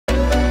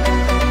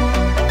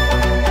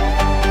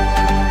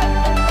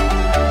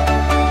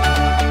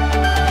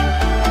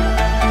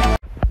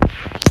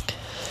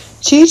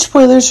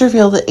Spoilers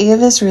reveal that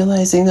Ava is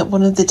realizing that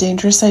one of the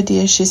dangerous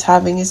ideas she's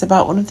having is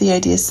about one of the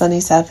ideas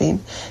Sonny's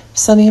having. If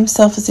Sonny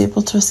himself is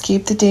able to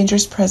escape the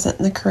dangers present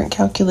in the current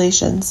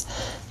calculations,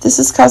 this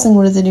is causing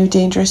one of the new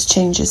dangerous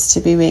changes to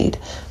be made.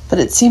 But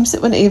it seems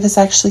that when Ava's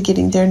actually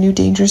getting there, new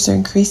dangers are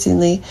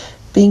increasingly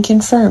being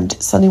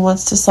confirmed. Sonny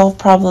wants to solve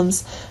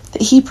problems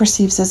that he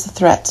perceives as a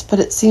threat, but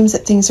it seems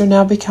that things are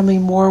now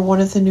becoming more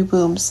one of the new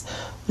booms,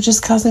 which is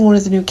causing one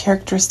of the new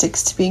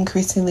characteristics to be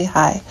increasingly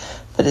high.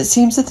 But it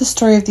seems that the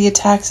story of the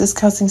attacks is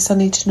causing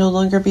Sonny to no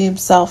longer be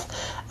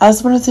himself,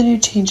 as one of the new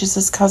changes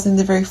is causing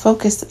the very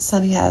focus that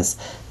Sonny has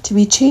to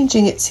be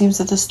changing. It seems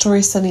that the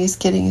story Sonny is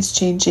getting is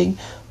changing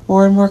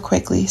more and more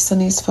quickly.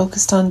 Sonny is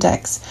focused on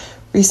Dex.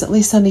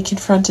 Recently, Sonny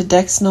confronted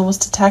Dex and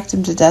almost attacked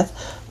him to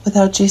death.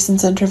 Without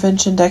Jason's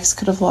intervention, Dex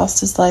could have lost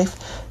his life.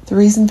 The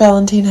reason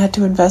Valentine had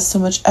to invest so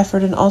much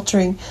effort in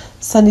altering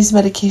Sonny's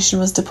medication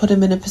was to put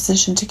him in a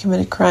position to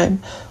commit a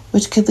crime,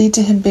 which could lead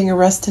to him being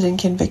arrested and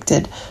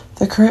convicted.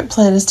 The current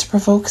plan is to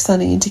provoke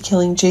Sonny into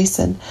killing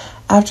Jason.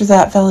 After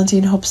that,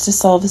 Valentine hopes to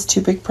solve his two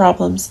big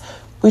problems,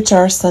 which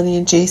are Sonny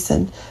and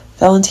Jason.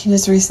 Valentine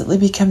has recently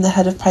become the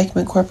head of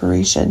Pikeman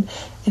Corporation,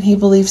 and he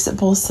believes that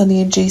both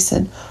Sonny and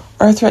Jason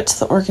are a threat to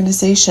the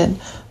organization.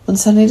 When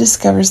Sonny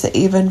discovers that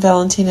Ava and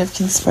Valentine have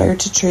conspired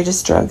to trade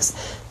his drugs,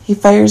 he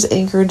fires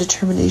anger and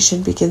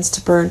determination begins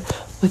to burn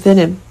within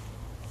him.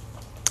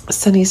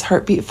 Sonny's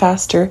heart beat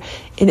faster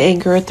in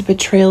anger at the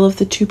betrayal of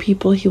the two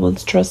people he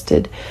once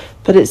trusted,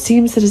 but it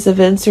seems that his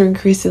events are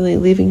increasingly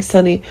leaving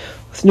Sonny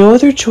with no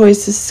other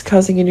choice. This is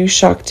causing a new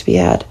shock to be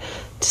had.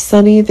 To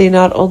Sonny, they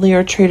not only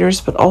are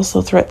traitors, but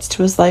also threats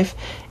to his life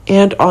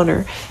and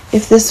honor.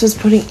 If this was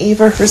putting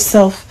Ava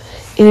herself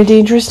in a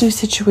dangerous new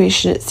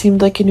situation, it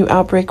seemed like a new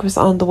outbreak was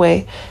on the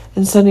way,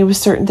 and Sonny was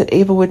certain that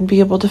Ava wouldn't be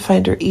able to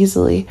find her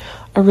easily.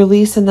 A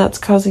release, and that's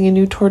causing a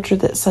new torture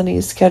that Sonny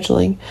is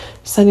scheduling.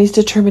 Sonny's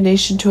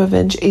determination to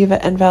avenge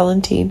Ava and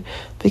Valentine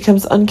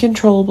becomes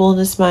uncontrollable in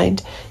his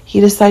mind. He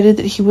decided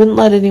that he wouldn't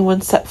let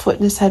anyone set foot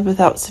in his head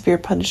without severe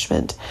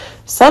punishment.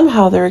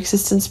 Somehow their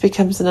existence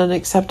becomes an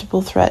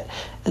unacceptable threat,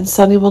 and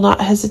Sonny will not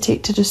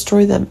hesitate to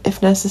destroy them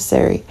if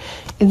necessary.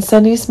 In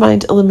Sonny's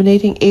mind,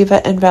 eliminating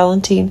Ava and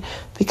Valentine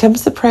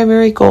becomes the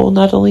primary goal,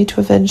 not only to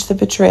avenge the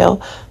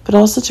betrayal, but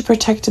also to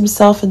protect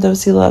himself and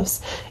those he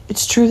loves.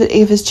 It's true that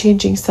Ava is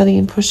changing Sonny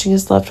and pushing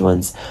his loved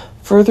ones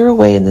further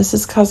away, and this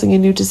is causing a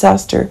new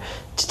disaster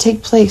to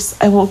take place.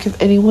 I won't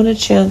give anyone a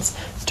chance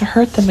to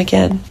hurt them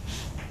again.